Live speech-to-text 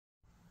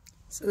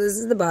So this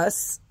is the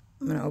bus.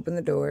 I'm going to open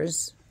the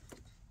doors.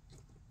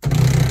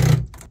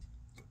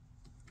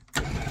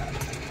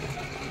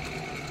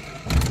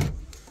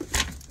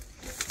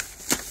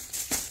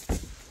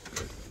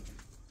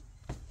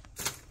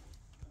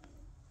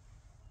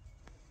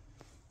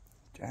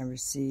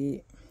 Driver's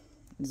seat.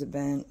 There's a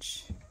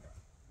bench.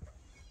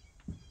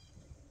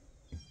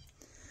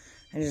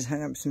 I just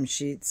hung up some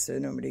sheets so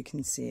nobody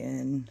can see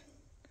in.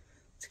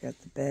 It's got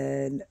the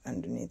bed,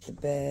 underneath the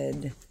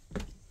bed.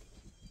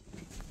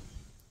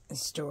 The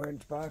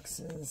storage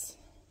boxes.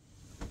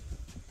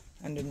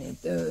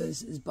 Underneath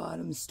those is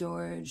bottom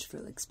storage for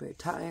like spare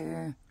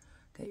tire.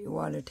 Got your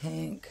water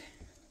tank.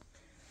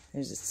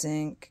 There's a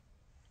sink,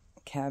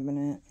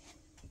 cabinet.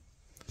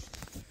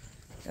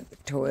 Got the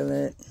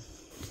toilet.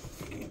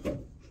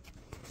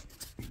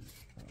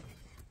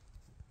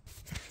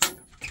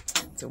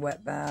 It's a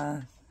wet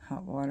bath,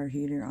 hot water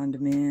heater on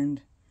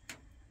demand,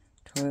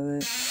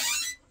 toilet.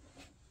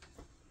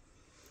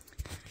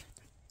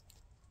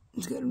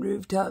 It's got a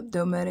rooftop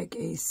Dometic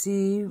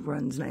AC,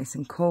 runs nice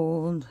and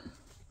cold.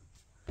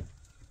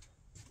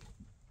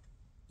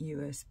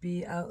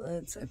 USB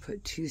outlets, I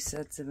put 2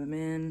 sets of them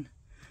in.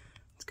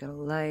 It's got a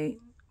light,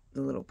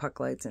 the little puck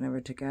lights I never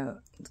took out.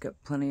 It's got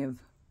plenty of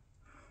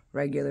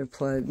regular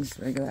plugs,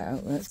 regular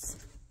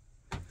outlets.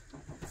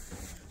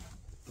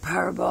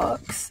 Power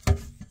box.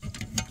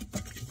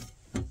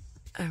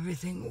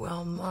 Everything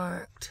well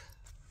marked.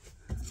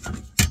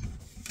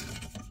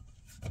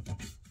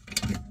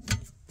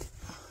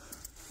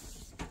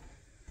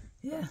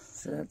 Yeah,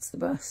 so that's the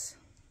bus.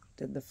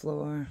 Did the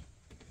floor.